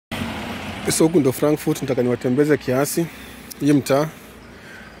So huku ndo Frankfurt, nataka niwatembeze kiasi. Hii mtaa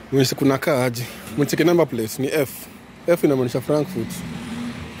mwenye kunakaa aje. Mwenye number place ni F. F inamaanisha Frankfurt.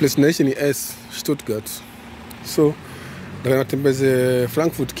 Place naishi ni S, Stuttgart. So nataka niwatembeze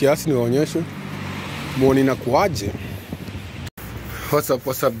Frankfurt kiasi niwaonyeshe muone inakuaje.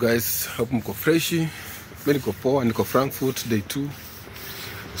 What's up guys? Hope mko freshi. Mimi niko poa, niko Frankfurt day 2.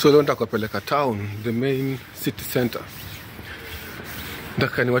 So leo nitakupeleka town, the main city center.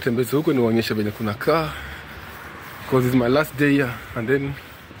 Nataka niwatembeze huko niwaonyeshe venye kunakaa. Because it's my last day here, and then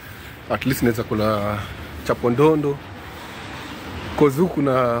at least naweza kula chapondondo. Because huku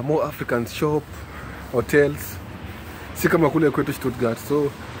kuna more African shop, hotels. Si kama kule kwetu Stuttgart.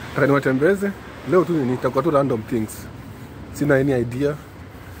 So nataka niwatembeze. Leo tu nitakuwa tu random things. Sina any idea.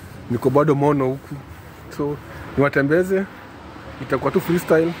 Niko bado mono huku. So niwatembeze. Itakuwa tu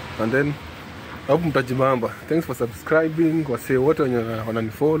freestyle, and then hapo mtajibamba. Thanks for subscribing. Wasee wote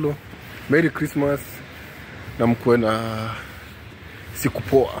wananifollow. Merry Christmas. Na mkuwe na siku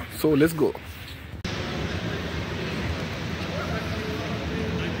poa. So let's go.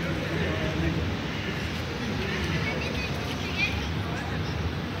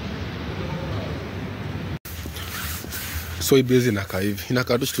 So hii base inakaa hivi.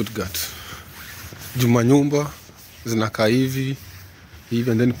 Inakaa tu Stuttgart. Juma nyumba zinakaa hivi.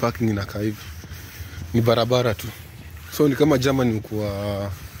 Hivi, and then parking inakaa hivi. Ni barabara tu. So ni kama Germany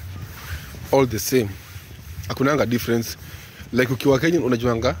kwa all the same. Hakunanga difference. Like ukiwa Kenya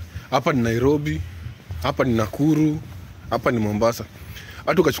unajuanga hapa ni Nairobi, hapa ni Nakuru, hapa ni Mombasa.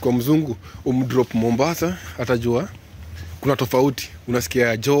 Hata ukachukua mzungu umdrop Mombasa, atajua kuna tofauti.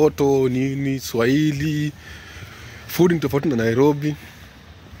 Unasikia joto, nini, Swahili, food ni tofauti na Nairobi.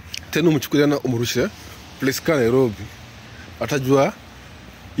 Tena umchukulia na umrushe place ka Nairobi, atajua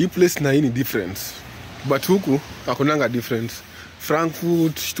hii place na hii ni difference. But huku hakunanga difference.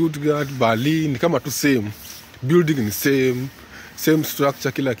 Frankfurt, Stuttgart, Berlin, kama tu same. Building ni same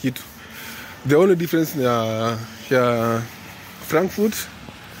structure, kila kitu. The only difference ya Frankfurt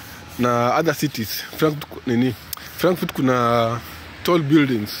na other cities. Frankfurt kuna tall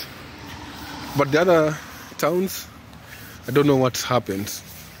buildings. But the other towns, I don't know what happens.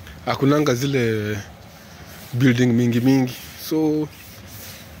 Hakunanga zile building mingi. So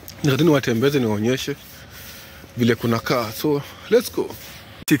nataka niwatembeze niwaonyeshe vile kunakaa. So let's go.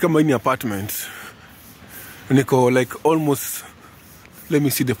 Kama hii ni apartment. Niko like almost, let me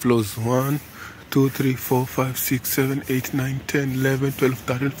see the floors. 1, 2, 3, 4, 5, 6, 7, 8, 9, 10, 11, 12,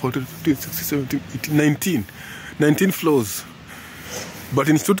 13, 14, 15, 16, 17, 18, 19 floors. But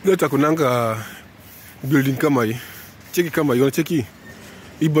in Stuttgart hakunanga building kama hii. Cheki kama hii, cheki.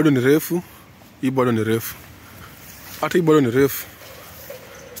 Hii bado ni refu, hii bado ni refu. Hata hii bado ni refu.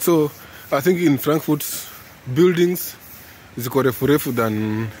 So I think in Frankfurt buildings ziko refu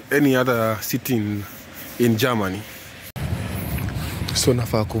than any other city in Germany. So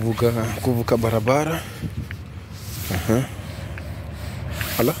nafaa kuvuka barabara.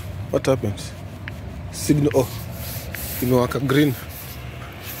 Hala, what happens? Signal imewaka green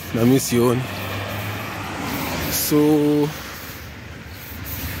na mimi sioni. So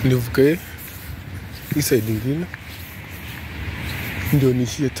nivuke hii side nyingine ndio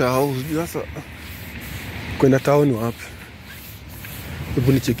nishie tao. Sasa kwenda tao ni wapi?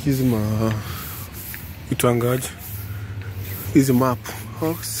 Hebu nicheki hizi ituangaje hizi map.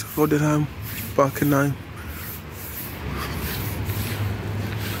 Hox, Rotterdam, Parkenheim.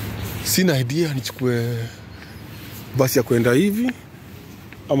 Sina idea nichukue basi ya kwenda hivi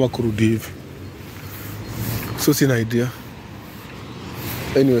ama kurudi hivi. So sina idea.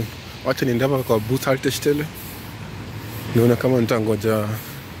 Anyway, wacha niende hapa kwa Bushaltestelle. Niona kama nitangoja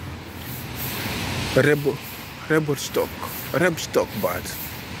Rebstock bad.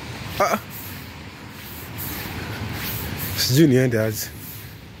 Sijui niende aje.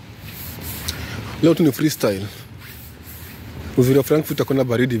 Leo tu ni freestyle. Uzuri wa Frankfurt hakuna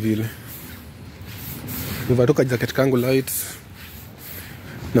baridi vile. Nivatoka jacket kangu light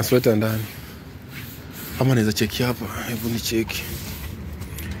na sweater ndani. Ama naweza cheki hapa. Hebu ni cheki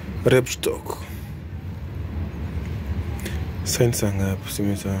Rebstock. Signs ngapi?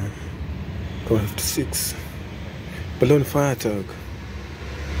 Simeza 56. Balloon fire tag.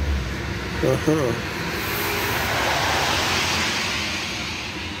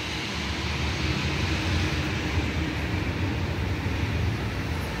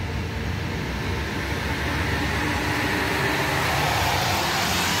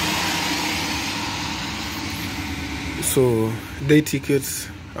 So day tickets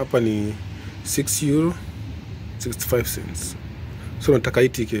hapa ni €6.65. So nataka hii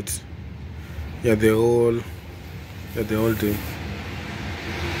ticket ya the whole day.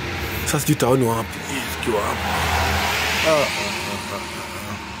 Sasa sijui taoni wapi tukiwa hapa.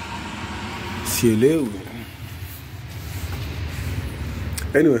 Sielewi.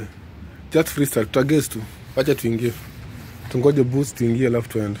 Anyway, just freestyle, tutaguess tu. Wacha tuingie. Tungoje boost tuingie alafu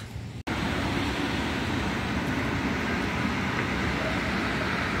tuende.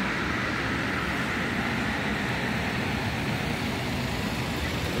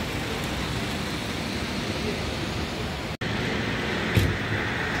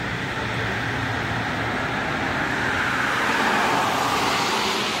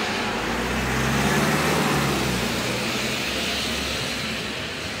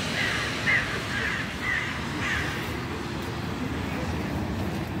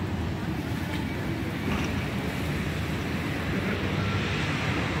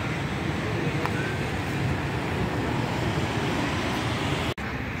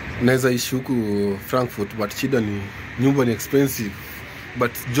 Naweza ishi huku Frankfurt, but shida ni nyumba ni expensive,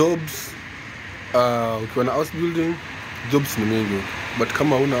 but jobs ukiwa na house building jobs ni mingi, but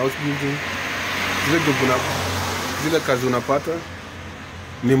kama huna house building zile kazi unapata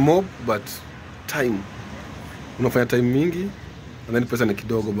ni mob, but time unafanya time mingi and then pesa ni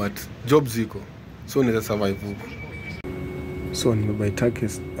kidogo, but jobs ziko, so naweza survive huku. So nimebuy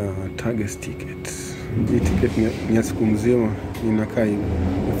Target ticket. Hii ticket ni ya siku mzima, inakaa hivi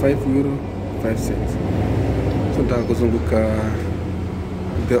 €5 5 cents. So nataka kuzunguka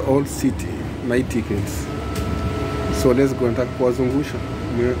the old city night tickets. So let's go, nataka kuwazungusha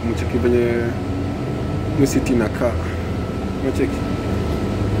mcheki venye new city inakaa. Mcheki.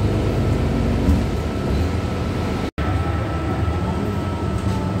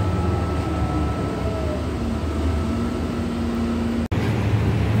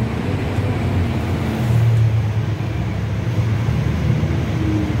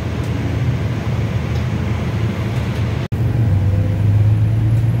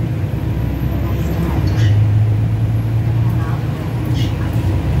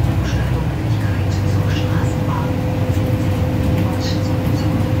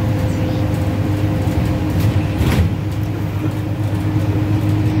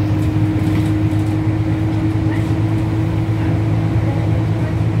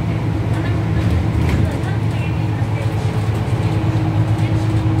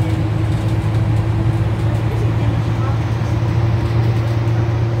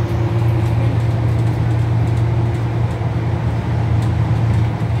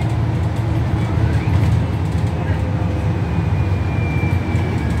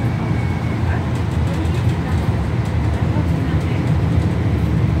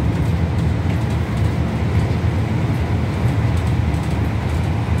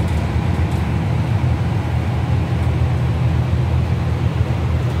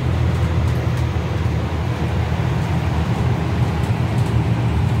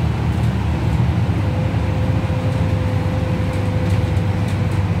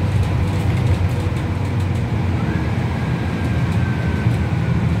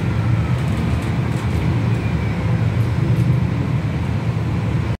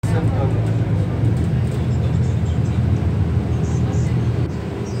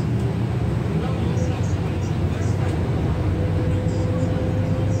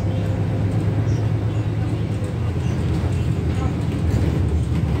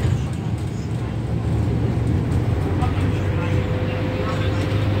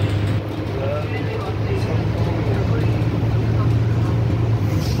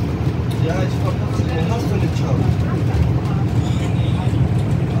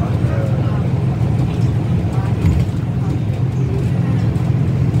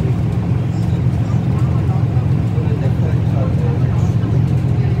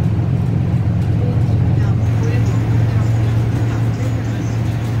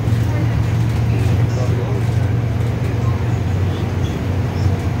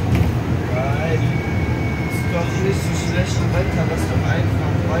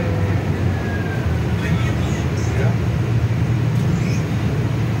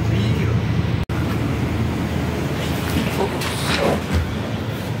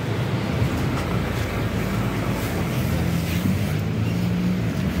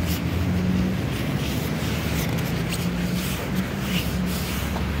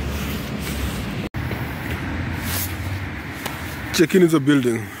 Check in the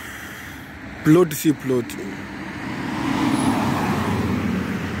building. Plot C plot.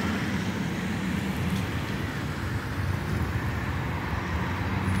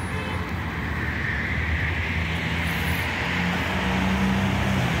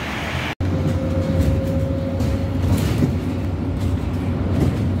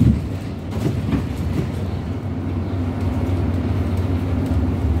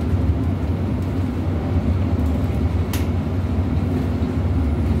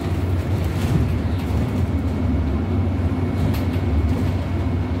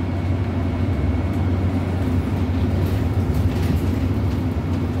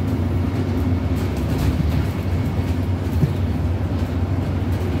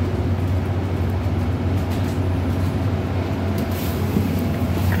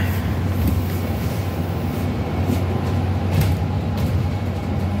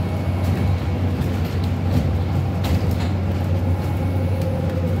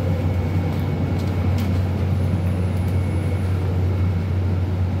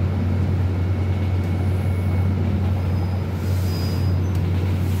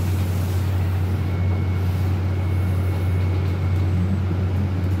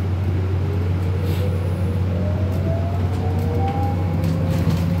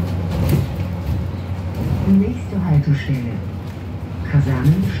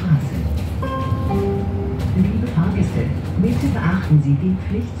 Straße. Liebe Fahrgäste, bitte beachten Sie die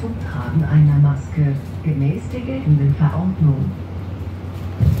Pflicht zum Tragen einer Maske gemäß der geltenden Verordnung.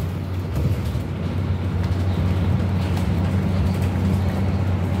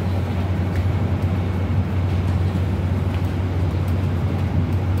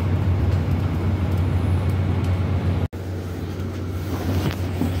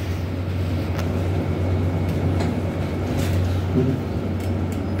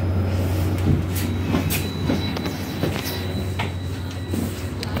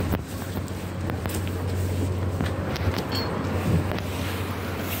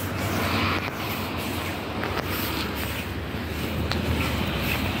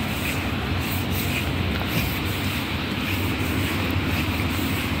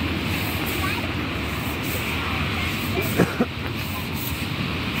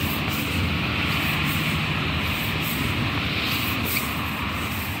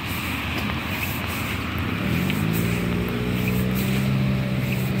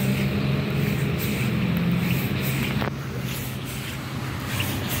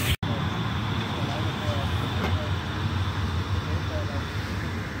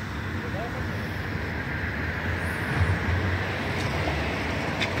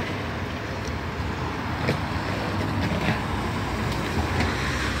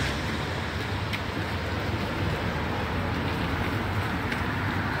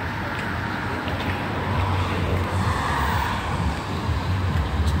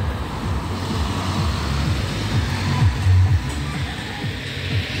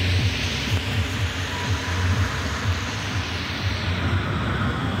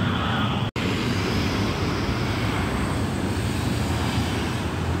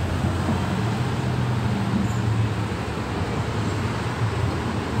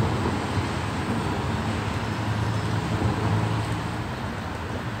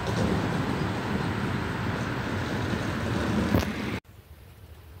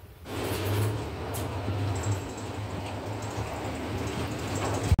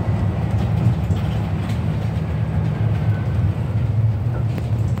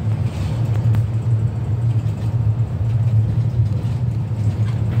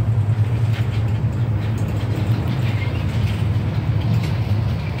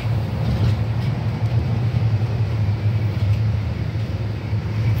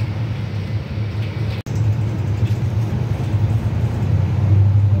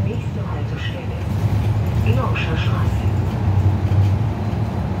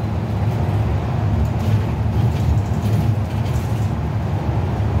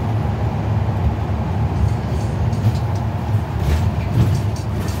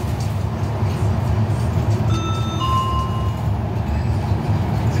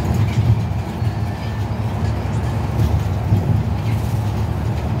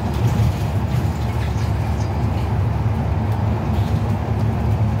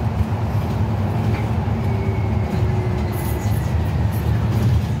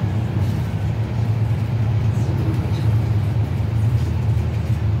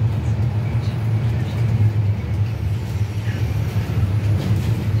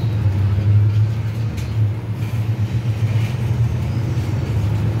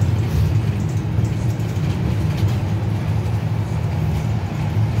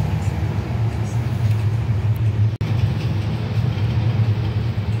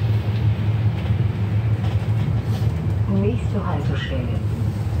 Nächste Haltestelle: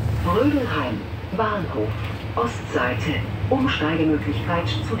 Rödelheim, Bahnhof, Ostseite. Umsteigemöglichkeit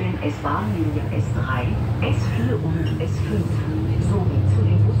zu den S-Bahn-Linien S3, S4 und S5, sowie zu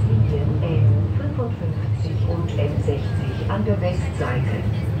den Buslinien M55 und M60 an der Westseite.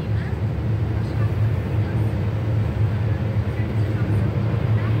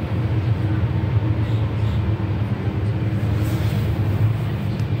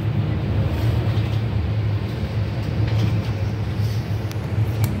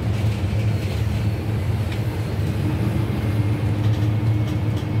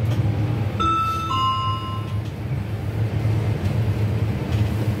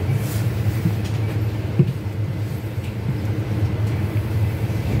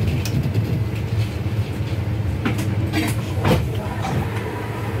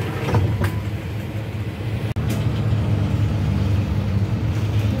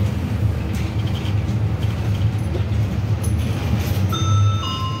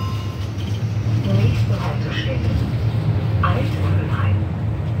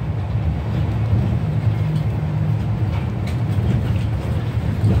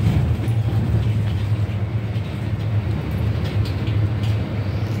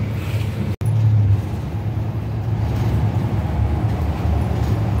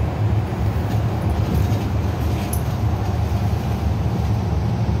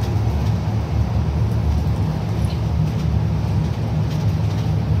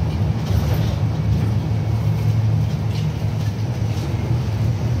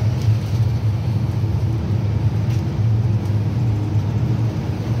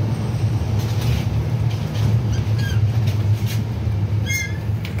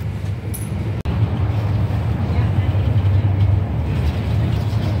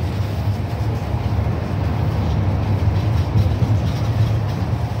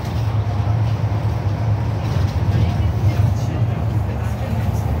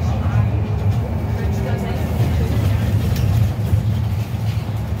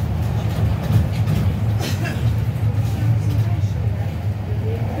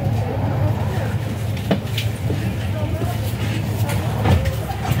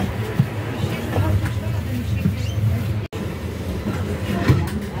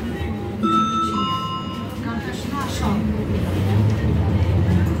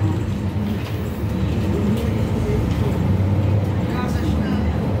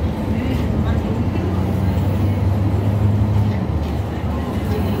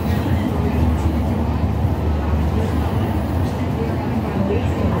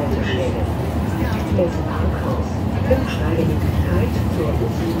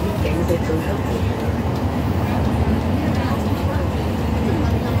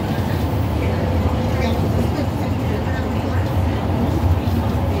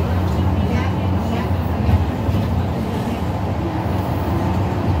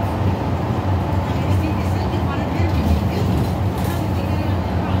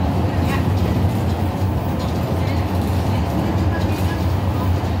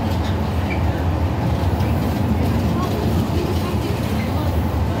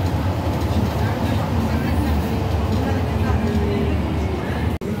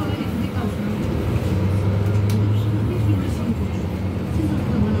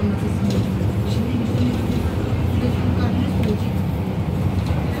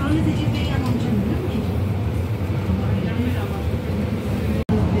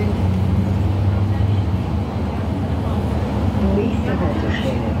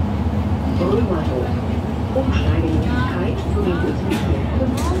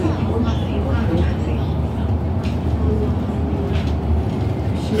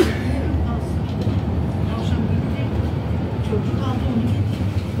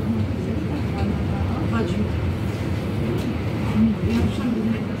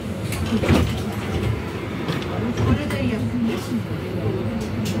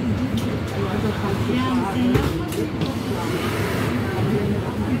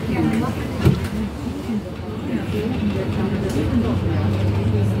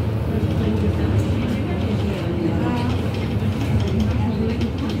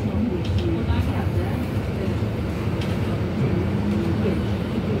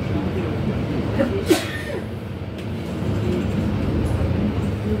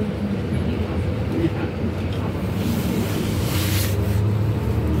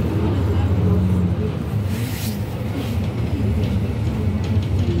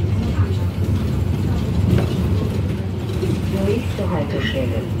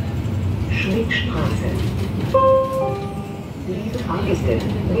 Ostseite.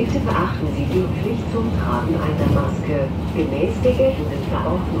 Bitte beachten Sie die Pflicht zum Tragen einer Maske gemäß der geltenden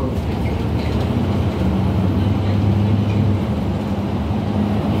Verordnung.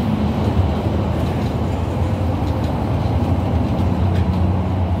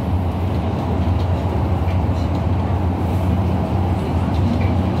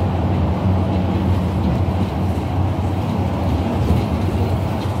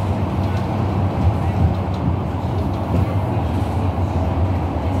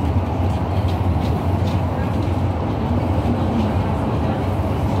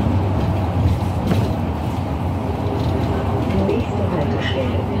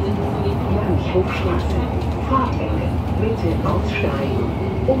 Hochstraße. Fahrtwende. Bitte aussteigen.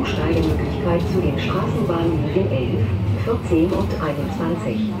 Umsteigemöglichkeit zu den Straßenbahnlinien 11, 14 und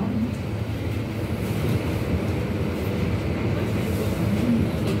 21.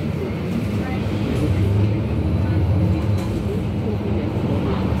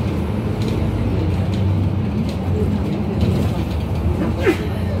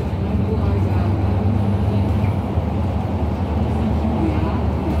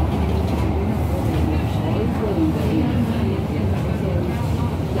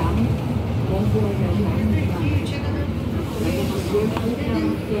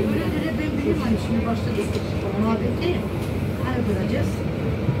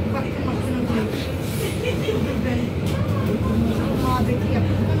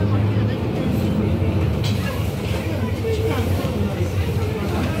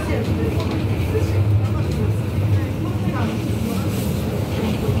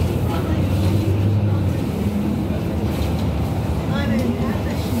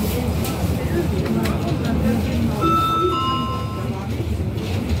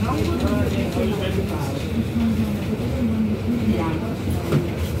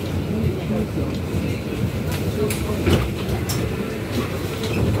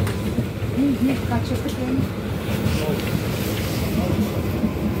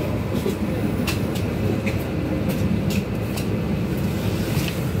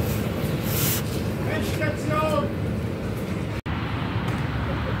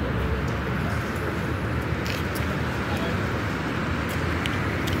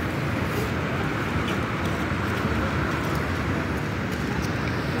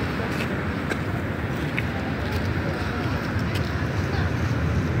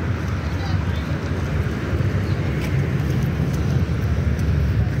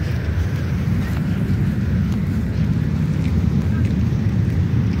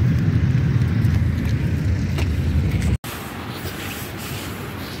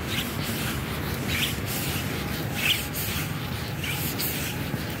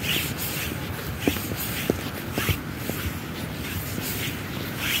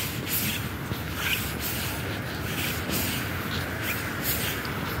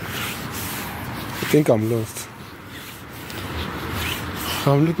 I think I'm lost.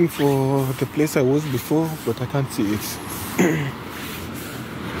 I'm looking for the place I was before, but I can't see it.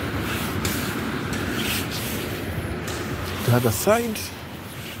 The other side.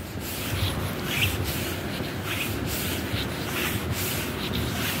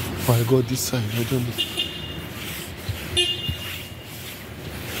 Oh, I go this side, I don't know.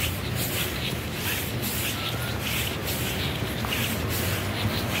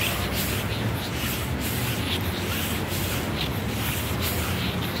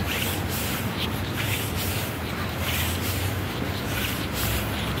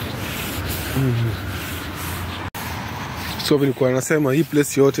 So nilikuwa nasema hii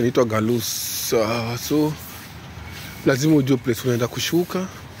place yote inaitwa Galus. So lazima ujue place unaenda kushuka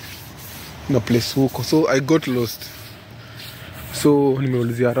na place huko. So I got lost. So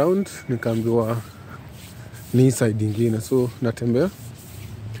nimeulizia around, nikaambiwa ni side ingine. So natembea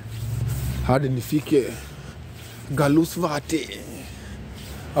hadi nifike Galus Vate.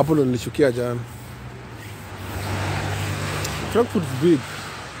 Hapo ndo nilishukia jana. Frankfurt is big.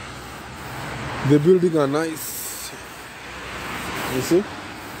 The buildings are nice. You see?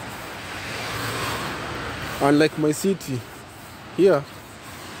 Unlike my city, here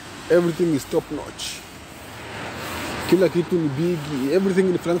everything is top notch. Kila kitu ni big. Everything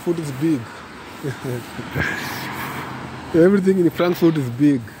in Frankfurt is big. Everything in Frankfurt is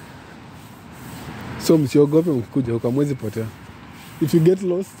big. So msiogope mkikuja huko, hamwezi potea. If you get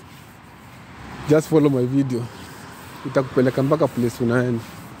lost, just follow my video. Itakupeleka mpaka place unaenda.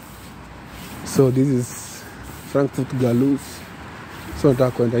 So this is Frankfurt Galus. So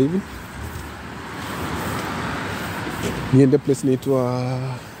nataka kwenda hivi niende place inaitwa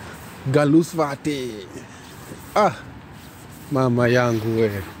Galus Vate. Mama yangu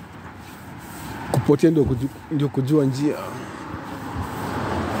we, kupotea ndio kujua njia.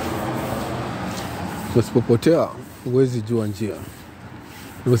 Usipopotea huwezi jua njia.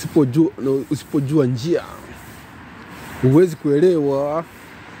 Na usipojua njia huwezi kuelewa.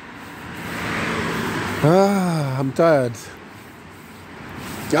 I'm tired.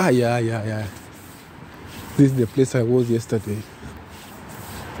 Yeah. This is the place I was yesterday.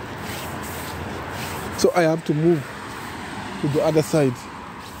 So I have to move to the other side,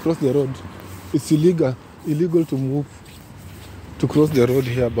 cross the road. It's illegal to move, to cross the road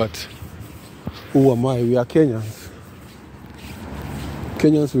here, but who am I? We are Kenyans.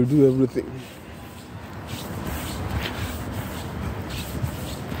 Kenyans will do everything.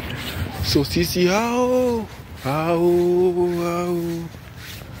 So sisi how?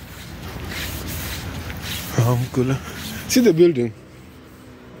 Cool. See the building?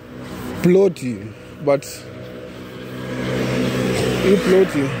 Plotty, but hii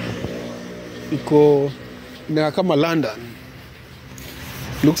plotty iko na kama London.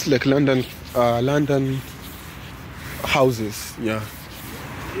 Looks like London houses, yeah.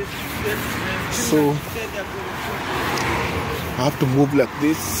 So I have to move like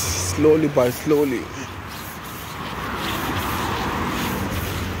this, slowly by slowly.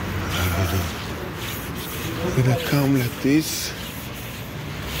 Gonna come like this.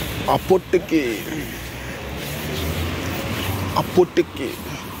 Apoteke.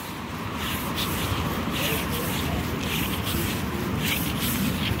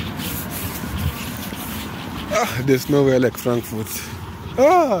 There's nowhere like Frankfurt.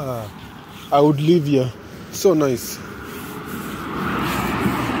 I would live here. So nice.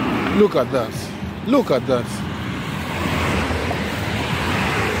 Look at that.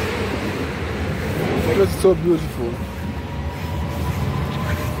 It's so beautiful.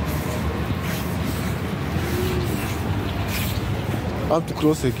 I have to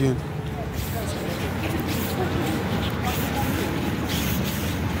cross again.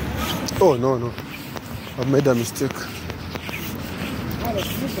 Oh no. I've made a mistake.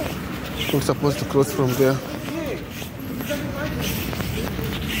 I'm supposed to cross from there.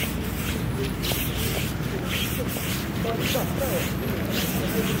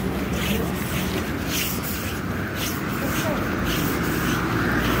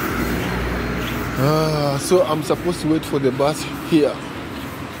 So I'm supposed to wait for the bus here.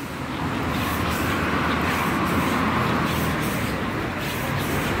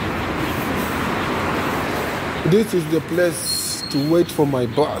 This is the place to wait for my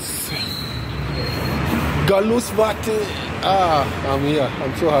bus. Galusvati. I'm here.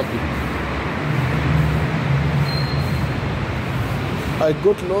 I'm so happy. I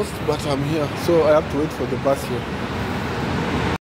got lost, but I'm here. So I have to wait for the bus here.